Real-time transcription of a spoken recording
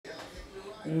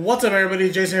What's up,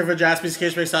 everybody? Jason here for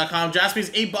JaspysCaseBreaks.com. Jaspy's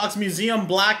 8-box Museum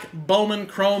Black Bowman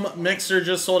Chrome Mixer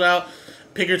just sold out.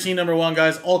 Pick your team number 1,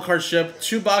 guys. All cards shipped.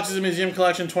 2 boxes of Museum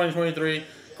Collection 2023.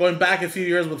 Going back a few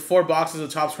years with 4 boxes of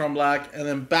Topps Chrome Black. And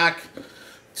then back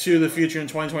to the future in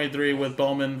 2023 with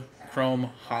Bowman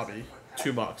Chrome Hobby.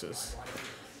 2 boxes.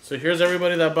 So here's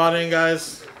everybody that bought in,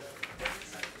 guys.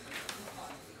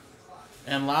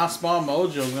 And last spot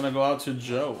mojo is going to go out to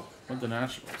Joe with the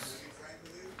Nationals.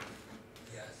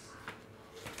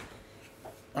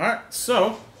 Alright,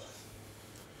 so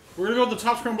we're going to go with the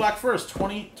Topps Chrome Black first,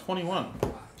 2021.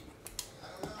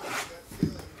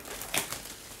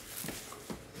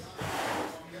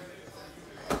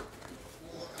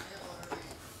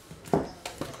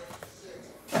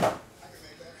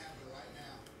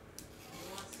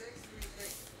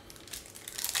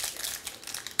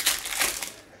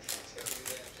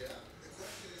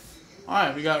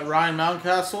 Alright, we got Ryan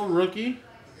Mountcastle, rookie.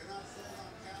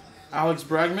 Alex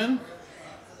Bregman.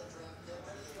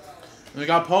 And we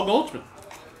got Paul Goldschmidt.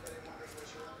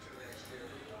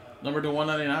 Number to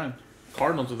 199.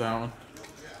 Cardinals with that one.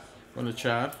 Going to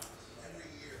Chad.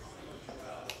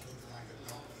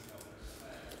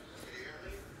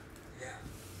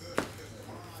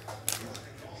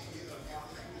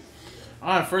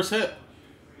 Alright, first hit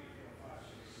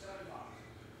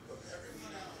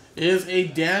is a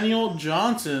Daniel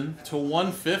Johnson to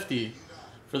 150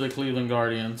 for the Cleveland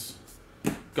Guardians.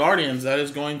 Guardians, that is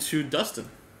going to Dustin.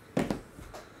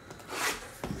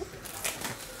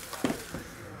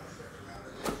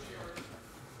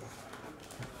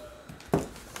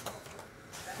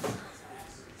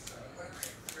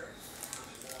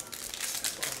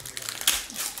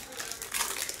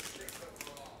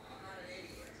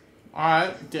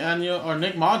 Alright,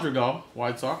 Nick Madrigal,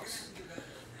 White Sox.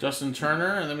 Justin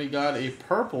Turner, and then we got a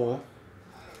purple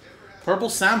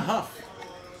Sam Huff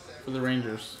for the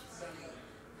Rangers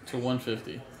to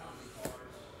 150.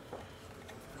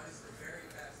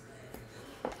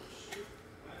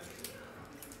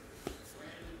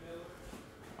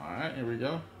 Alright, here we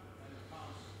go.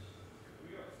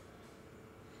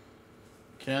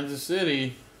 Kansas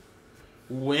City,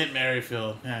 Whit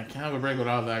Merrifield. Man, can't have a break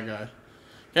without that guy.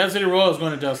 Kansas City Royals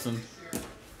going to Dustin.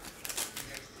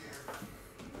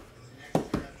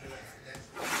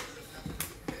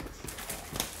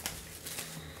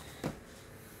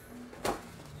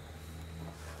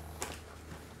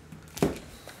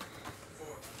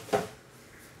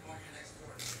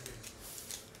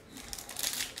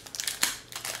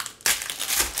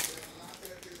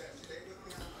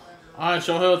 Alright,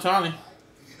 Shohei Ohtani.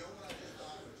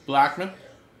 Blackman.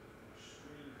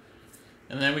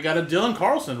 And then we got a Dylan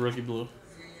Carlson, rookie blue.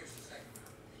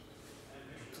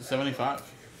 To 75.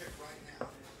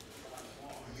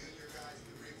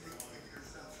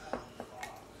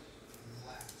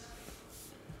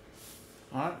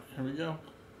 Alright, here we go.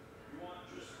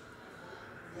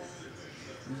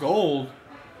 Gold.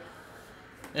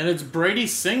 And it's Brady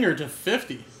Singer to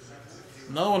 50.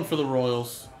 Another one for the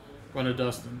Royals. Going to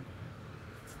Dustin.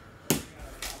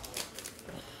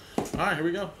 Alright, here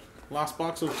we go. Last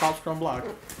box of Topps Chrome Black.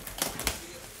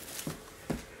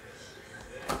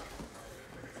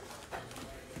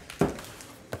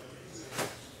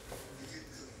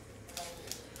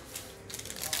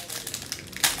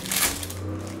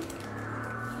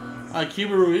 Alright,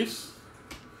 Cuba Ruiz.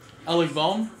 Alec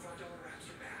Bowman.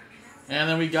 And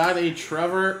then we got a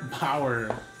Trevor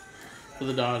Bauer for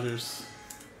the Dodgers.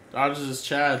 Dodgers is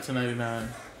Chad to 99.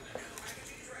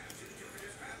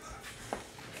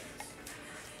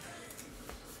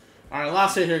 Alright,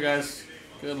 last hit here, guys.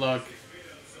 Good luck.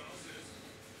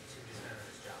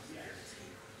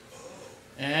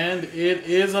 And it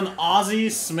is an Ozzie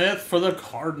Smith for the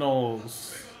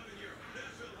Cardinals.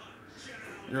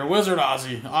 You're a wizard,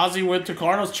 Ozzie. Ozzie went to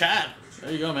Cardinals. Chad. There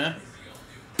you go, man.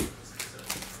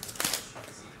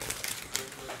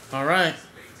 Alright.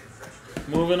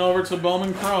 Moving over to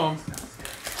Bowman Chrome.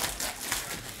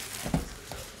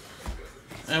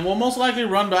 And we'll most likely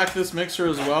run back this mixer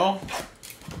as well.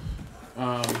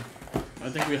 I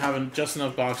think we have just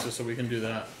enough boxes so we can do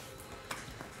that.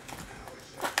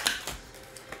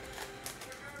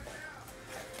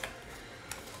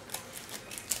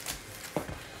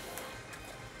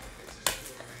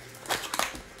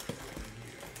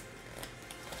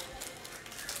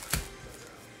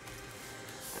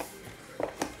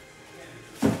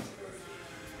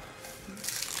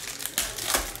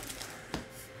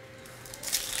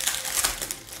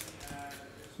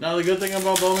 Now the good thing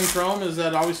about Bowman Chrome is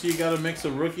that obviously you got a mix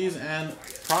of rookies and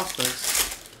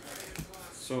prospects.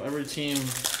 So every team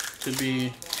should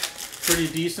be pretty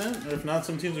decent. If not,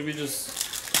 some teams would be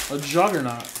just a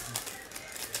juggernaut.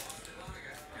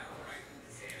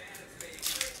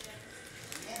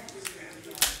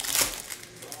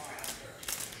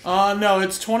 No,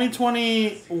 it's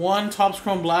 2021 Topps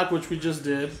Chrome Black, which we just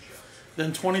did.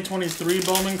 Then 2023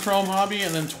 Bowman Chrome Hobby,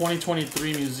 and then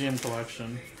 2023 Museum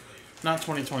Collection. Not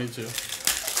 2022.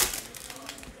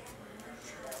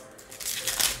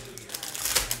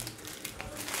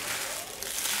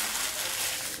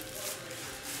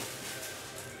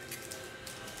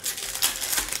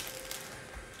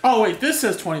 Oh, wait, this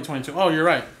says 2022. Oh, you're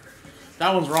right.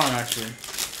 That one's wrong, actually.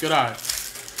 Good eye.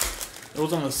 It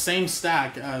was on the same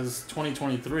stack as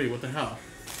 2023. What the hell?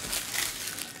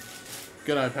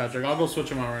 Good eye, Patrick. I'll go switch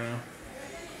them out right now.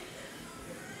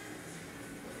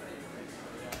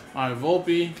 Alright,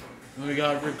 Volpe. And we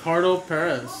got Ricardo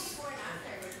Perez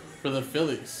for the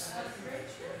Phillies.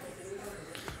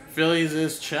 Phillies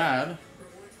is Chad.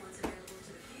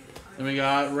 Then we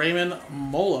got Raymond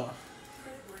Mola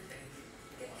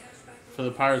for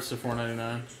the Pirates to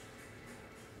 $4.99.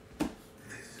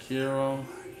 Kiro.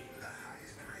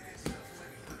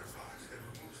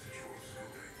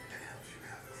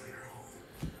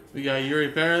 We got Yuri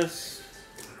Perez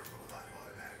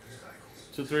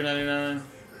to $3.99.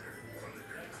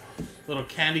 Little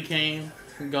candy cane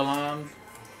from Galan.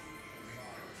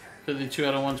 52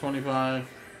 out of 125.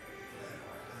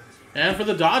 And for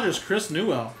the Dodgers, Chris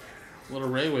Newell. Little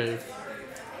Ray Wave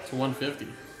to 150.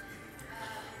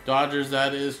 Dodgers,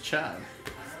 that is Chad.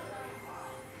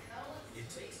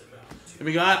 And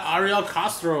we got Ariel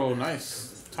Castro.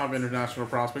 Nice. Top international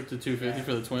prospect to 250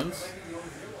 for the Twins.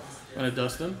 And a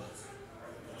Dustin.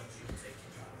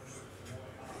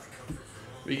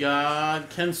 We got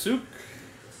Ken Suk.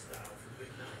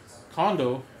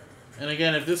 Kondo. And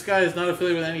again, if this guy is not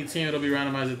affiliated with any team, it'll be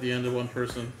randomized at the end of one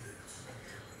person.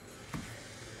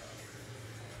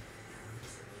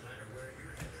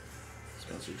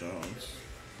 Spencer Jones.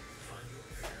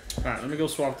 Alright, let me go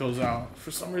swap those out.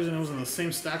 For some reason, it was in the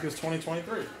same stack as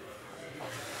 2023.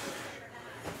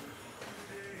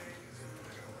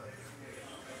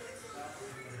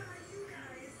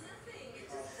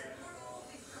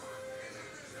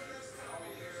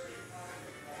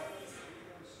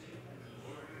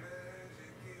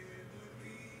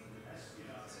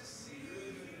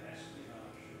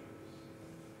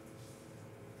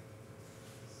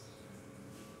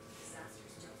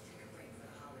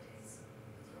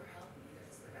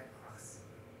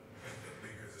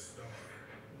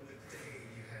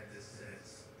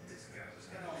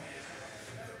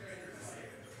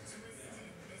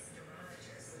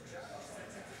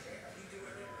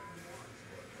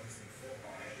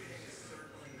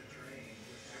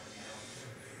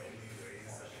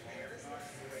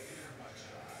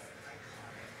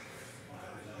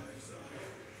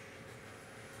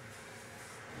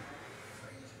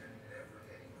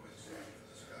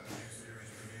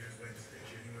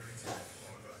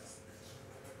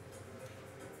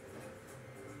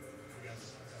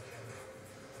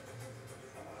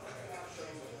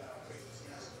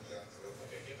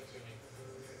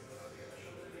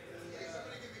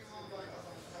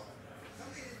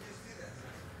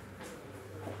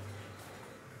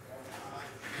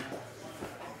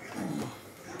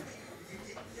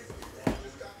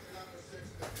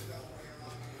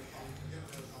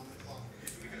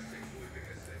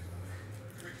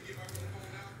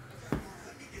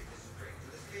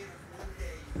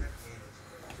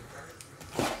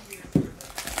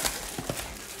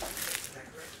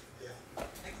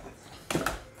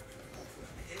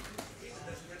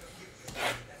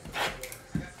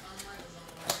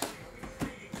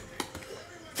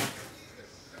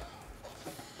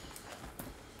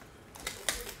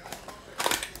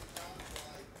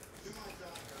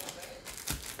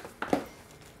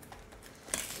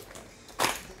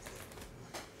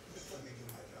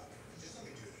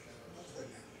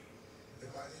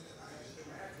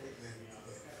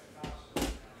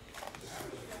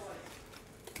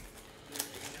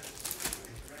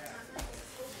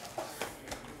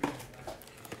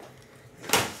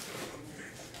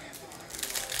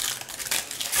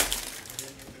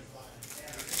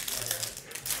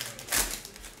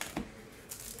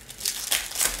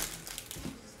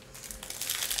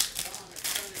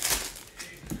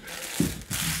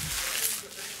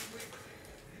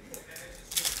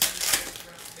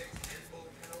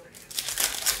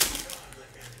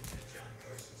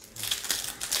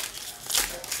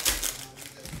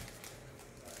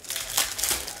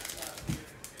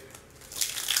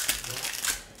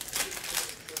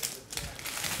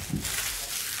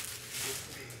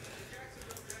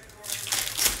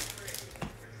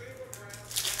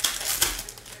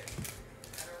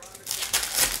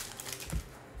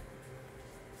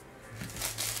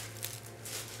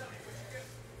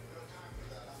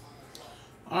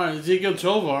 Alright, Ezekiel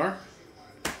Tovar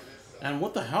And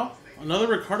what the hell? Another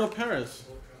Ricardo Perez.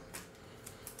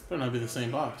 Better not be the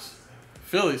same box.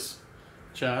 Phillies.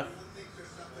 Chad.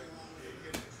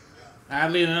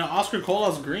 Adley and then Oscar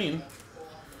Colas green.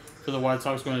 For the White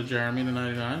Sox going to Jeremy to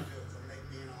 99.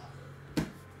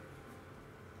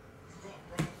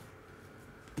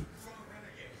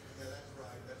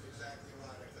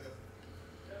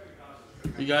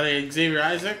 You got a Xavier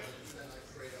Isaac.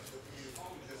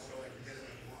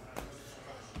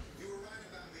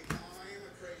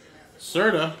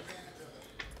 Serta.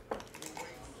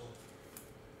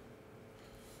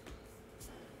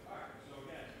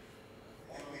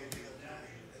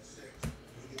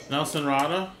 Nelson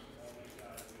Rada.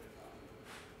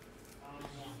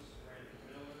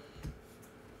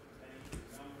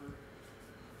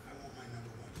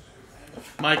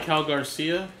 Michael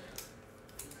Garcia.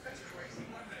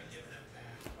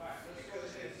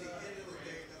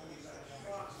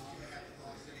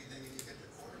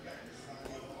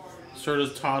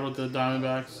 Serta's Todd with the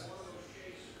Diamondbacks.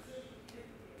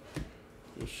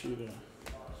 Yoshida.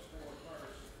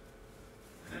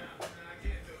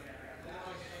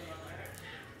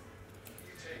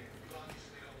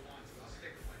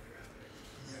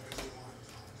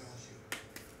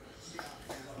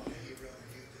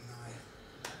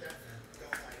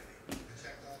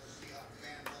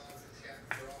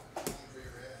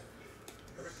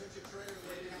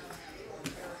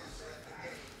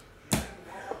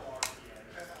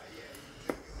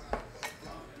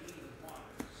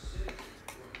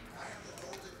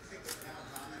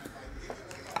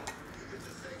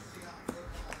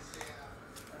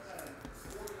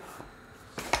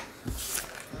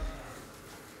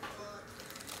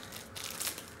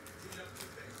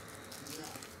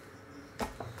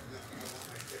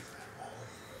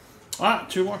 Alright,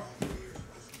 2 more.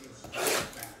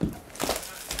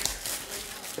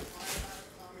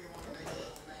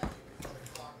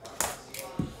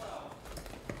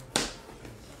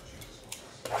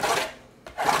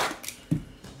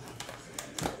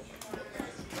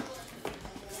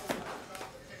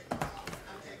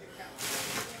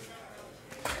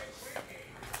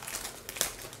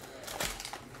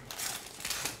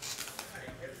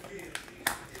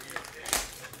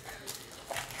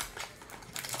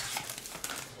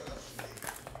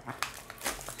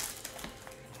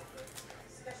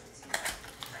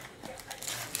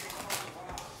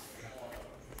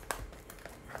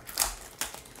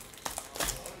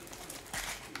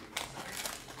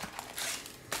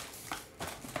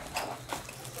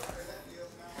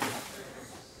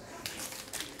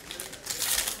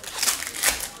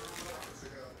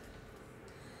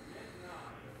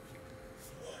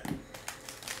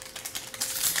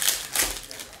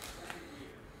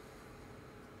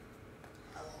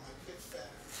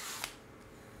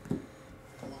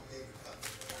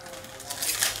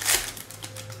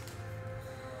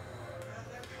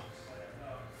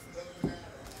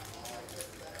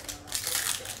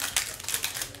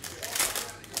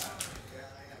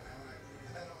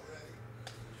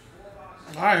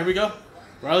 Alright, here we go.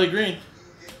 Riley Green.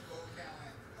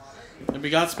 And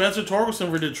we got Spencer Torkelson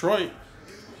for Detroit.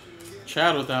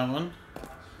 Chad with that one.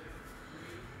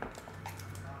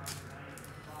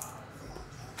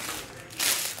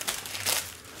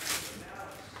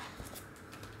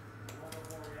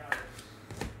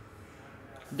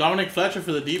 Dominic Fletcher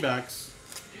for the D-backs.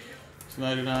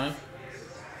 99.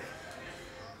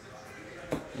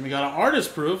 And we got an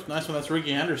artist proof. Nice one. That's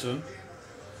Ricky Henderson.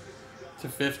 To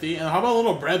 50. And how about a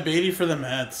little Brett Beatty for the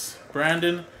Mets?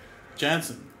 Brandon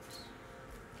Jansen.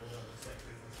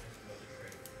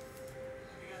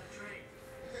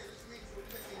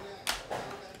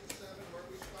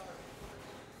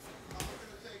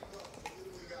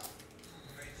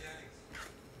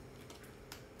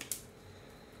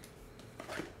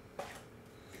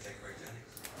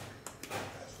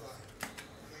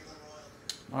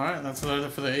 Alright, that's another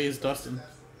for the A's, Dustin.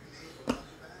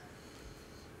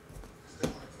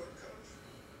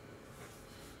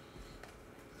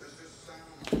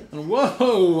 And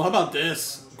whoa, how about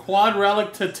this? Quad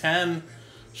relic to 10.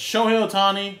 Shohei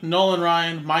Ohtani, Nolan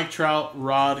Ryan, Mike Trout,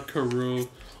 Rod Carew.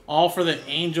 All for the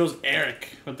Angels.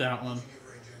 Eric with that one.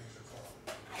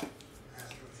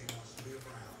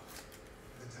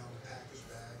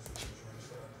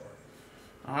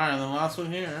 Alright, and the last one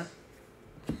here.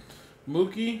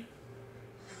 Mookie.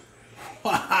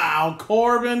 Wow,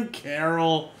 Corbin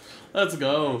Carroll. Let's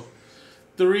go.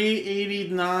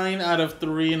 389 out of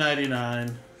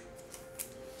 399.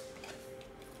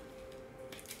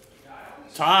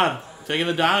 Todd, taking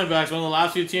the Diamondbacks. One of the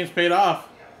last few teams paid off.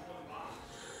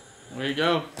 There you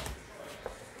go.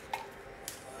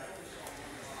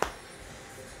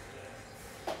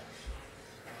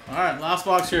 All right, last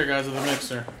box here, guys, of the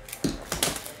mixer.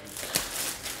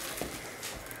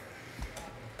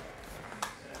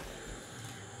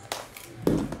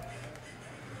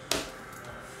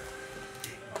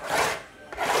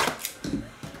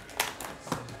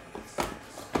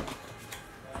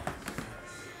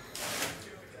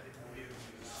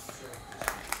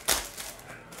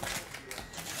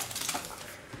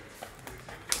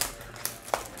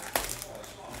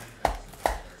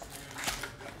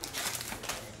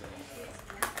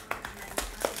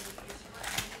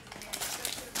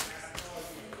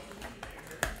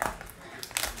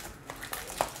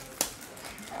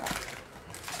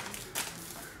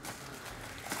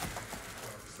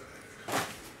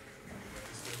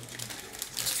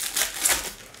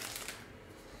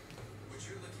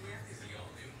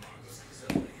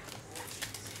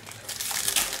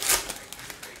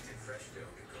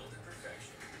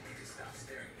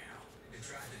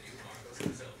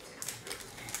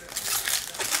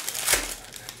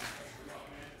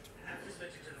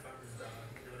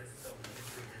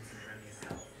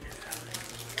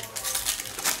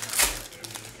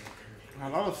 A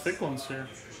lot of thick ones here.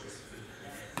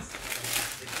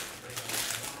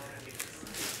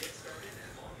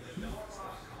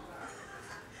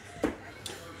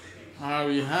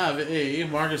 We have a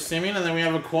Marcus Semien, and then we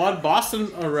have a quad Boston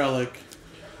relic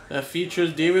that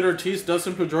features David Ortiz,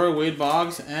 Dustin Pedroia, Wade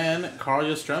Boggs, and Carl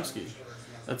Yastrzemski.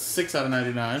 That's 6 out of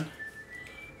 99.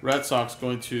 Red Sox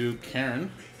going to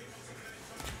Karen.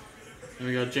 And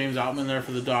we got James Outman there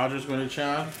for the Dodgers going to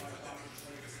Chad.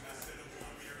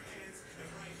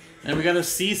 And we got a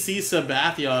CC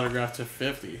Sabathia autograph to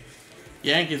 50.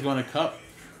 Yankees going to Cup.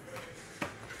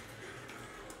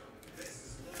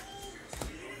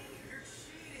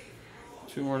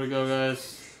 Two more to go,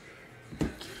 guys.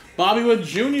 Bobby Wood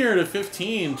Jr. to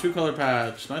 15. Two-color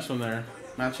patch. Nice one there.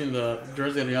 Matching the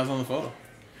jersey that he has on the photo.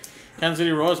 Kansas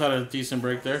City Royals had a decent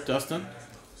break there. Dustin.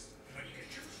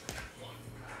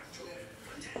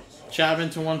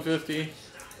 Chapman to 150.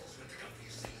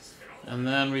 And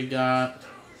then we got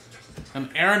an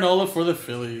Aaron Nola for the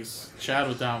Phillies. Chad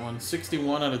with that one.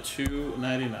 61 out of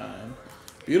 299.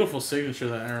 Beautiful signature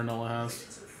that Aaron Nola has.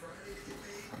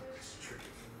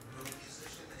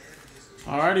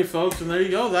 Alrighty, folks, and there you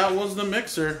go. That was the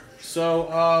mixer. So,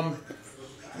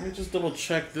 let me just double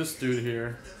check this dude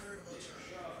here.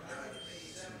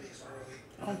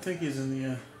 I don't think he's in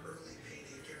the.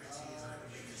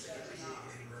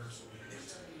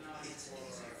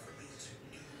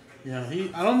 Yeah,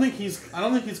 I don't think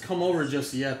he's come over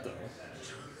just yet though.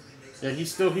 Yeah,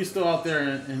 he's still out there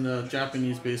in the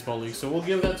Japanese baseball league. So we'll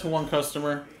give that to one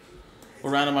customer.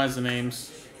 We'll randomize the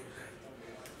names.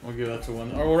 We'll give that to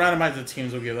one, or we'll randomize the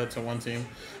teams. We'll give that to one team.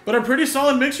 But a pretty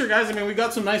solid mixture, guys. I mean, we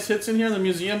got some nice hits in here in the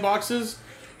museum boxes.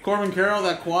 Corbin Carroll,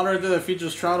 that quad right there that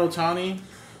features Trout, Ohtani,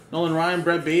 Nolan Ryan,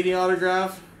 Brett Beatty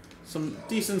autograph. Some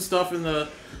decent stuff in the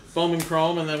Bowman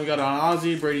Chrome, and then we got an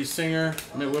Ozzie, Brady Singer,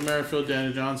 Whit Merrifield,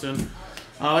 Danny Johnson.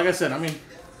 Like I said, I mean,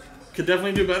 could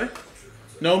definitely do better.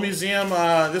 No museum.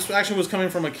 This actually was coming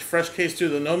from a fresh case too.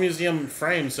 The no museum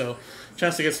frame, so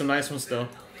chance to get some nice ones still.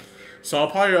 So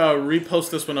I'll probably repost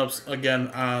this one up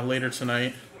again later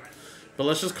tonight. But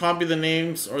let's just copy the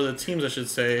names, or the teams I should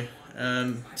say,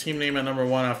 and team name at number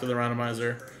 1 after the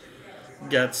randomizer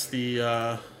gets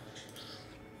the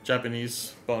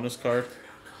Japanese bonus card.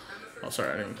 Oh,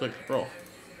 sorry, I didn't click roll.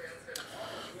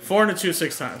 4 and a 2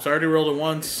 6 times. I already rolled it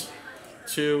once,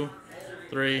 2,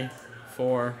 3,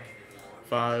 4,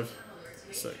 5,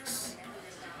 6.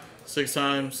 6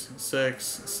 times, 6,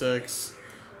 6.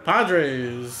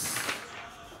 Padres.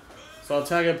 So I'll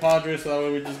tag it Padres, so that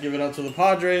way we just give it out to the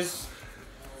Padres.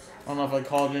 I don't know if I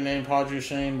called your name Padre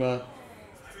Shane, but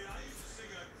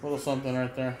a little something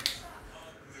right there.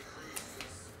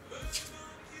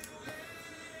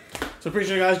 So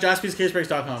appreciate it, guys.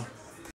 JaspysCaseBreaks.com.